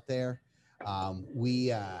that's out there.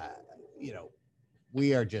 We,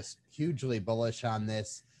 we are just hugely bullish on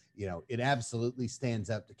this. It absolutely stands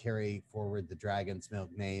up to carry forward the Dragon's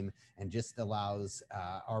Milk name and just allows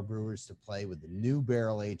our brewers to play with the new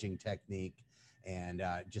barrel aging technique and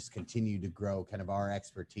just continue to grow kind of our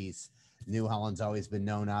expertise. New Holland's always been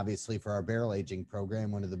known, obviously, for our barrel aging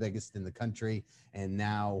program, one of the biggest in the country. And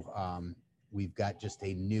now we've got just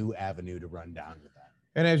a new avenue to run down with that.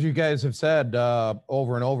 And as you guys have said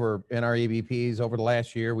over and over in our EVPs over the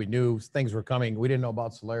last year, we knew things were coming. We didn't know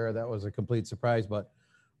about Solera. That was a complete surprise. But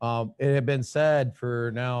it had been said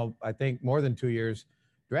for now, I think, more than 2 years,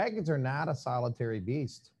 dragons are not a solitary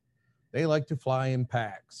beast. They like to fly in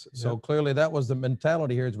packs. Yep. So clearly that was the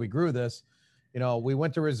mentality here as we grew this. We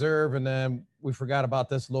went to reserve and then we forgot about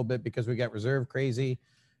this a little bit because we got reserve crazy.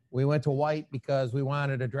 We went to white because we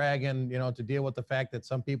wanted a dragon, to deal with the fact that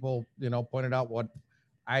some people, pointed out what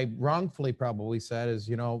I wrongfully probably said is,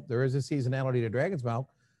 there is a seasonality to Dragon's Milk.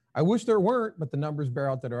 I wish there weren't, but the numbers bear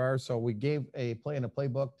out that there are. So we gave a play in a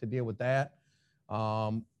playbook to deal with that.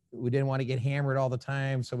 We didn't want to get hammered all the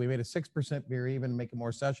time. So we made a 6% beer even, make it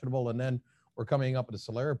more sessionable. And then we're coming up with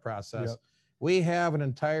a Solera process. Yep. We have an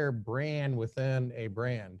entire brand within a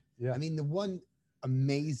brand. Yeah. I mean, the one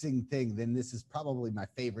amazing thing, then this is probably my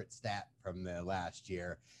favorite stat from the last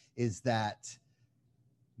year, is that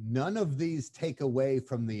none of these take away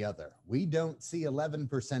from the other. We don't see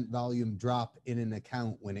 11% volume drop in an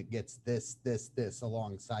account when it gets this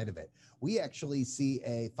alongside of it. We actually see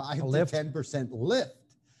a 5 to 10% lift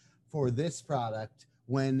for this product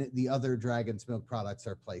when the other Dragon's Milk products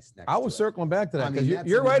are placed next to it. I was circling back to that because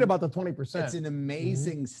you're right about the 20%. It's an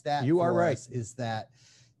amazing stat. You are right. Is that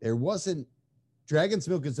there wasn't, Dragon's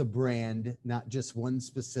Milk is a brand, not just one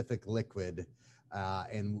specific liquid.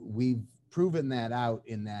 And we've proven that out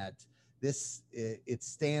in that it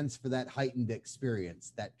stands for that heightened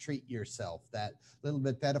experience, that treat yourself, that little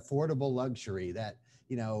bit, that affordable luxury, that,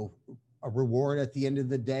 a reward at the end of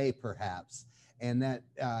the day, perhaps. And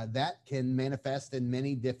that can manifest in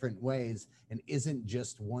many different ways and isn't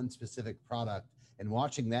just one specific product. And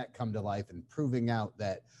watching that come to life and proving out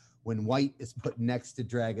that when white is put next to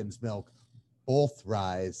Dragon's Milk, both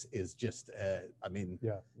rise is just,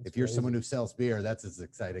 if you're someone who sells beer, that's as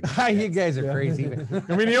exciting. You guys are crazy.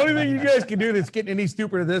 I mean, the only thing you guys can do that's getting any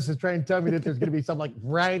stupider than this is try and tell me that there's going to be some like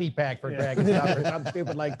variety pack for Dragon's Milk or something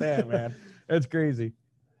stupid like that, man. That's crazy.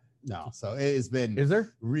 No, so it has been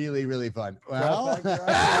really, really fun. Well,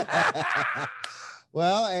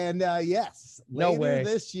 yes, later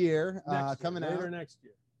this year, coming out next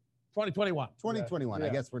year. 2021. 2021. Yeah. I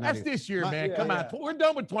guess we're not. That's even, this year, man. Come on. We're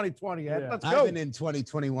done with 2020. Let's go. I've been in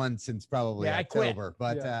 2021 since probably October.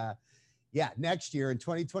 But next year in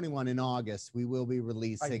 2021 in August, we will be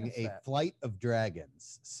releasing a Flight of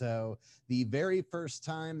Dragons. So the very first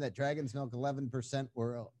time that Dragon's Milk 11%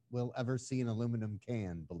 will ever see an aluminum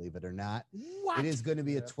can, believe it or not. What? It is going to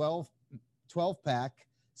be a 12 pack,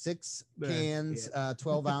 6 cans,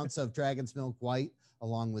 12 ounce of Dragon's Milk White,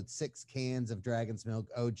 along with 6 cans of Dragon's Milk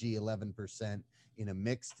OG 11% in a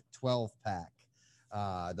mixed 12 pack.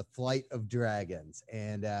 The Flight of Dragons.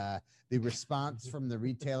 And the response from the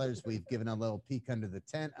retailers we've given a little peek under the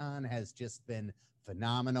tent on has just been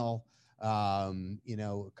phenomenal. A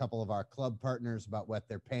couple of our club partners about wet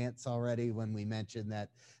their pants already when we mentioned that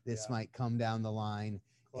this might come down the line.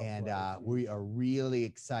 We are really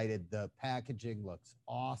excited. The packaging looks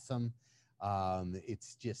awesome.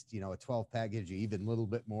 It's just, a 12 pack gives you even a little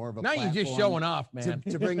bit more of a now you're just showing off, man.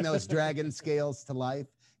 to bring those dragon scales to life.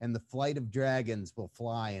 And the Flight of Dragons will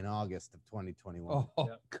fly in August of 2021. Oh,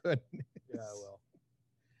 good. Yeah, I will.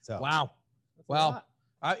 So wow. Well,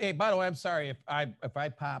 hey, by the way, I'm sorry if I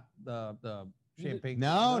pop the champagne.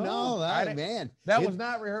 No, man. That was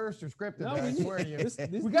not rehearsed or scripted. No, I swear to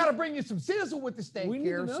you. We got to bring you some sizzle with the steak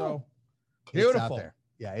here. So beautiful. It's out there.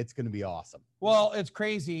 Yeah, it's going to be awesome. Well, it's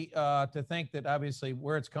crazy to think that obviously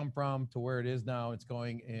where it's come from to where it is now, it's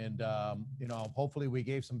going. And, hopefully we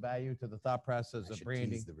gave some value to the thought process of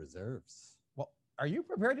branding. Tease the reserves. Well, are you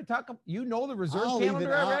prepared to talk? You know the reserve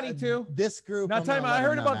calendar already, too? This group. Now, I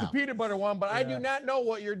heard about the peanut butter one, but I do not know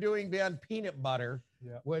what you're doing beyond peanut butter,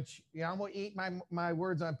 which, I'm going to eat my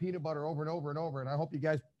words on peanut butter over and over and over. And I hope you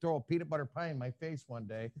guys throw a peanut butter pie in my face one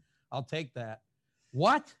day. I'll take that.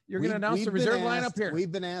 What? You're going to announce the reserve lineup here?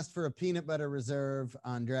 We've been asked for a peanut butter reserve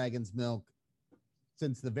on Dragon's Milk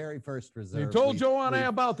since the very first reserve. You told Joel and I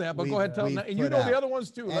about that, but go ahead, tell them. And you know the other ones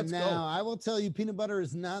too. Let's go. And now I will tell you, peanut butter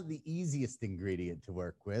is not the easiest ingredient to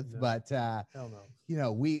work with, but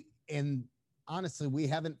honestly, we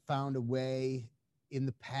haven't found a way in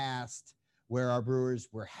the past where our brewers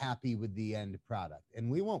were happy with the end product. And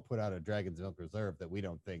we won't put out a Dragon's Milk reserve that we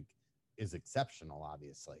don't think is exceptional,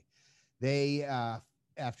 obviously. They,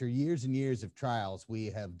 after years and years of trials, we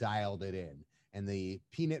have dialed it in. And the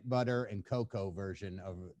peanut butter and cocoa version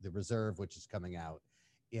of the Reserve, which is coming out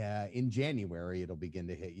in January, it'll begin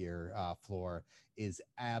to hit your floor, is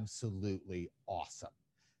absolutely awesome.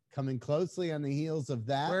 Coming closely on the heels of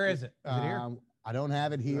that. Where is it? Is it here? I don't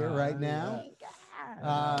have it here right now.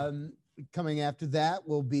 Coming after that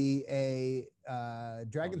will be a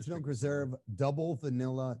Dragon's Milk Reserve double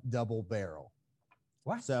vanilla double barrel.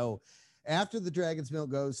 What? So after the Dragon's Milk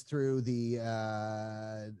goes through the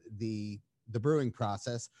brewing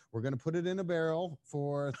process, we're going to put it in a barrel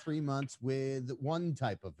for 3 months with one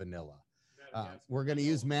type of vanilla. We're going to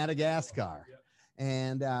use Madagascar.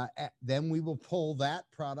 And then we will pull that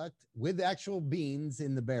product with actual beans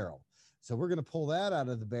in the barrel. So we're going to pull that out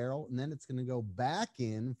of the barrel, and then it's going to go back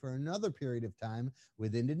in for another period of time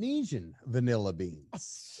with Indonesian vanilla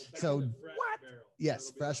beans. So what?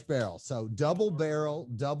 Yes, fresh barrel. So double barrel,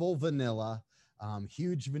 double vanilla,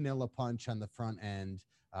 huge vanilla punch on the front end.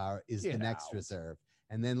 Is the next Reserve.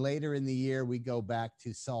 And then later in the year, we go back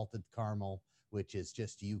to salted caramel, which is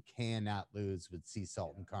just, you cannot lose with sea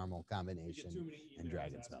salt and caramel combination and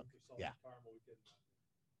Dragon's Milk. Yeah.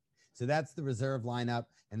 So that's the Reserve lineup.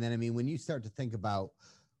 And then, I mean, when you start to think about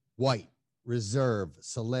White, Reserve,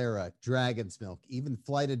 Solera, Dragon's Milk, even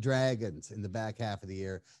Flight of Dragons in the back half of the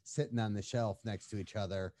year, sitting on the shelf next to each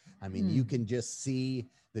other. I mean, you can just see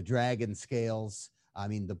the dragon scales. I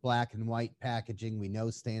mean, the black and white packaging we know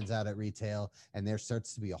stands out at retail, and there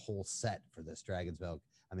starts to be a whole set for this Dragon's Milk.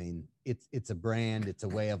 I mean, it's a brand, it's a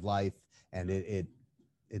way of life, and it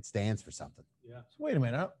stands for something. Yeah. So wait a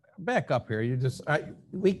minute, back up here. You just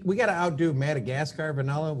we got to outdo Madagascar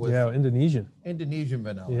vanilla with Indonesian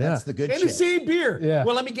vanilla. Yeah. That's the good and shit. the same beer. Yeah.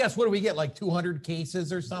 Well, let me guess. What do we get? Like 200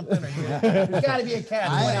 cases or something? There's got to be a catch.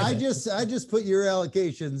 I just put your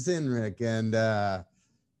allocations in, Rick, and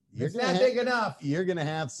it's not big enough. You're gonna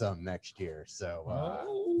have some next year, so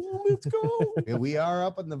let's go. we are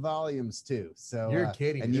up in the volumes too. So You're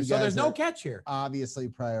kidding. And So there's no catch here. Obviously,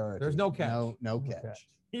 priority. There's no catch. No catch.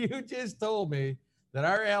 You just told me that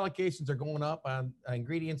our allocations are going up on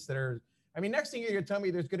ingredients that are. I mean, next thing you're gonna tell me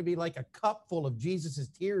there's gonna be like a cup full of Jesus's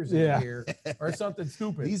tears in here or something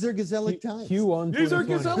stupid. These are Gazelic times. Q1. These are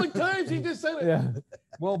Gazelic times. He just said it. Yeah.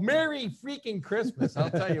 Well, Merry freaking Christmas.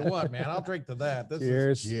 I'll tell you what, man. I'll drink to that.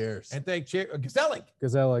 Cheers. And thank Gazelic.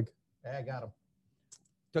 Gazelic. Yeah, I got him.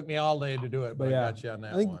 Took me all day to do it, but I got you on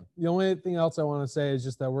that I think one. The only thing else I want to say is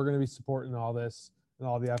just that we're going to be supporting all this and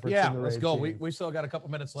all the efforts. Yeah, in the let's Rave go. team. We still got a couple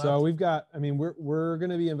minutes left. So we've got, I mean, we're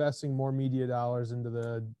going to be investing more media dollars into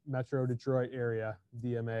the Metro Detroit area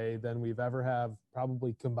DMA than we've ever have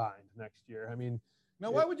probably combined next year. I mean, now,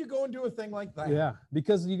 why would you go and do a thing like that? Yeah,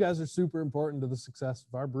 because you guys are super important to the success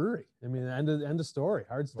of our brewery. I mean, end of story,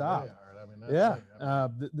 hard stop. Well, I mean,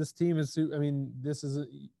 that's this team is, I mean, this is,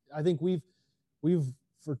 I think we've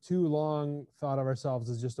for too long thought of ourselves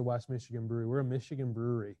as just a West Michigan brewery. We're a Michigan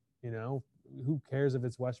brewery, you know, who cares if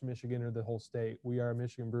it's West Michigan or the whole state? We are a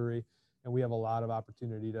Michigan brewery, and we have a lot of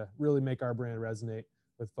opportunity to really make our brand resonate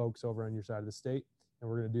with folks over on your side of the state. And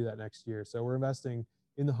we're going to do that next year. So we're investing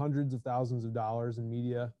in the hundreds of thousands of dollars in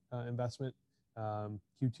media investment,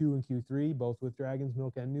 Q2 and Q3, both with Dragon's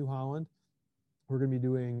Milk and New Holland. We're going to be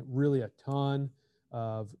doing really a ton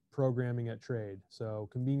of programming at trade. So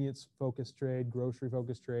convenience-focused trade,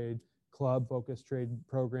 grocery-focused trade, club-focused trade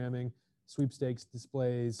programming, sweepstakes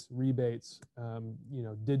displays, rebates,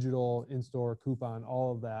 digital, in-store, coupon,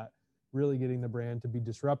 all of that, really getting the brand to be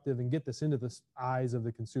disruptive and get this into the eyes of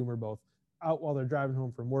the consumer, both out while they're driving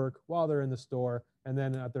home from work, while they're in the store, and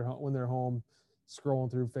then when they're home, scrolling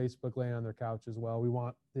through Facebook, laying on their couch as well. We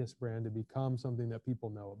want this brand to become something that people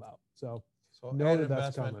know about. So know that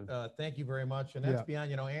that's coming. Thank you very much. And that's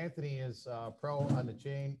beyond, Anthony is pro on the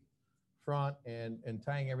chain front and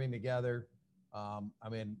tying everything together. I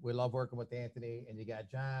mean, we love working with Anthony, and you got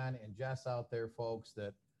John and Jess out there, folks,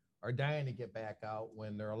 that are dying to get back out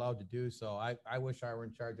when they're allowed to do so. I wish I were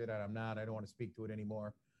in charge of that. I'm not. I don't want to speak to it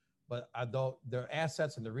anymore. But the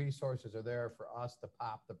assets and the resources are there for us to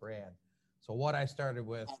pop the brand. So what I started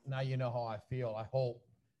with, now you know how I feel. I hope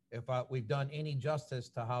if we've done any justice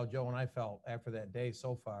to how Joe and I felt after that day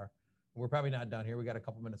so far. We're probably not done here. We got a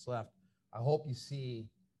couple minutes left. I hope you see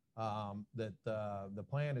that the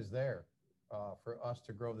plan is there for us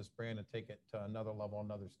to grow this brand and take it to another level,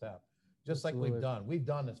 another step. Just like we've done. We've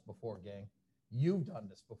done this before, gang. You've done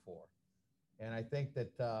this before. And I think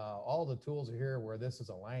that all the tools are here where this is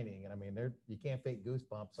aligning. And I mean, you can't fake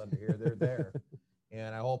goosebumps under here. They're there.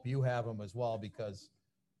 And I hope you have them as well, because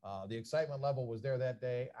the excitement level was there that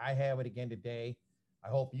day. I have it again today. I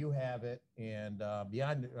hope you have it. And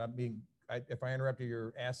beyond, I mean, if I interrupted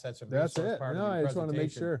your assets and That's resource it. part No, of I your just want to make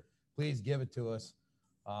presentation, sure. please give it to us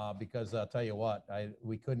because I'll tell you what,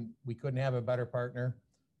 we couldn't have a better partner.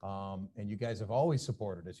 And you guys have always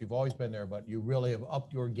supported us. You've always been there, but you really have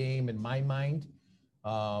upped your game in my mind.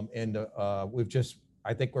 I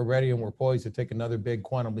think we're ready and we're poised to take another big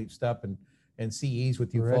quantum leap step and CEs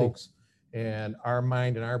with you folks. And our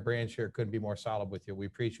mind and our brand share couldn't be more solid with you. We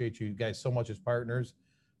appreciate you guys so much as partners.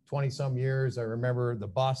 20 some years. I remember the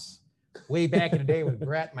bus way back in the day when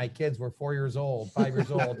Brett, my kids were 5 years old,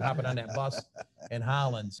 hopping on that bus in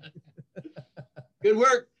Holland. Good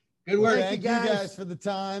work. Good work. Thank you guys for the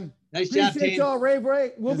time. Nice job, Appreciate team. y'all, Rave.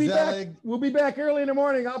 We'll be back. Gezellig. We'll be back early in the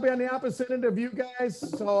morning. I'll be on the opposite end of you guys.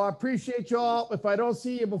 So I appreciate y'all. If I don't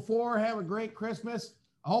see you before, have a great Christmas.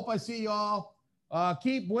 I hope I see y'all.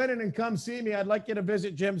 Keep winning and come see me. I'd like you to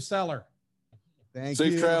visit Jim's cellar. Thank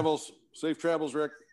you. Safe travels. Safe travels, Rick.